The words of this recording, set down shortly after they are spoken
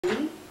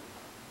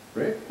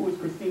Rick? Who is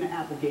Christina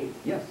Applegate?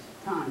 Yes.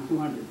 Time,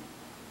 200.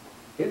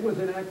 It was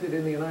enacted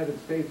in the United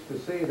States to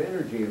save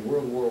energy in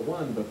World War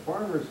I, but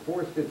farmers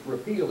forced its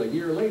repeal a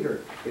year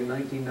later in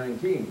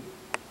 1919.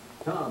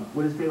 Tom?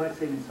 What is daylight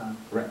savings time?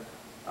 Correct.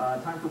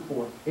 Time for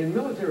 4. In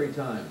military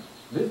time,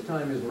 this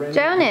time is running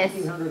Jonas.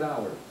 1,500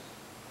 hours.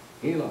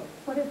 Hilo?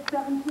 What is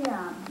 7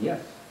 p.m.?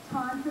 Yes.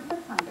 Time for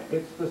 600.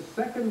 It's the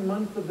second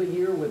month of the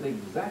year with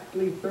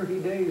exactly 30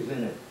 days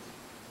in it.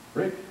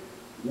 Rick?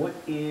 What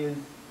is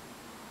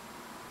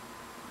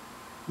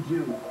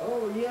June?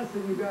 Oh, yes,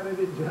 and you got it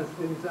in just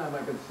in time. I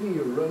could see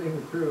you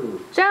running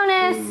through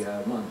Jonas!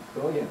 the month.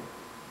 Go again.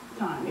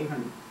 Time,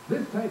 800.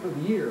 This type of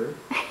year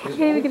is Can't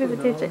even get his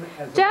also known attention.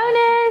 as a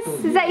Jonas!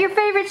 fiscal Is that year. your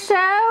favorite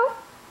show?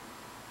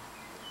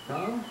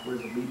 Tom? What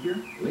is it, leap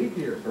year? Leap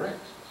year, correct.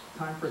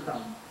 Time for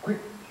 1,000. Quick,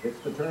 it's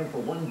the term for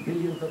 1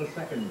 billionth of a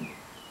second.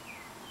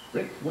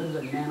 Rick? What is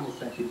a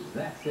nanosecond?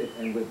 That's it,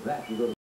 and with that you go to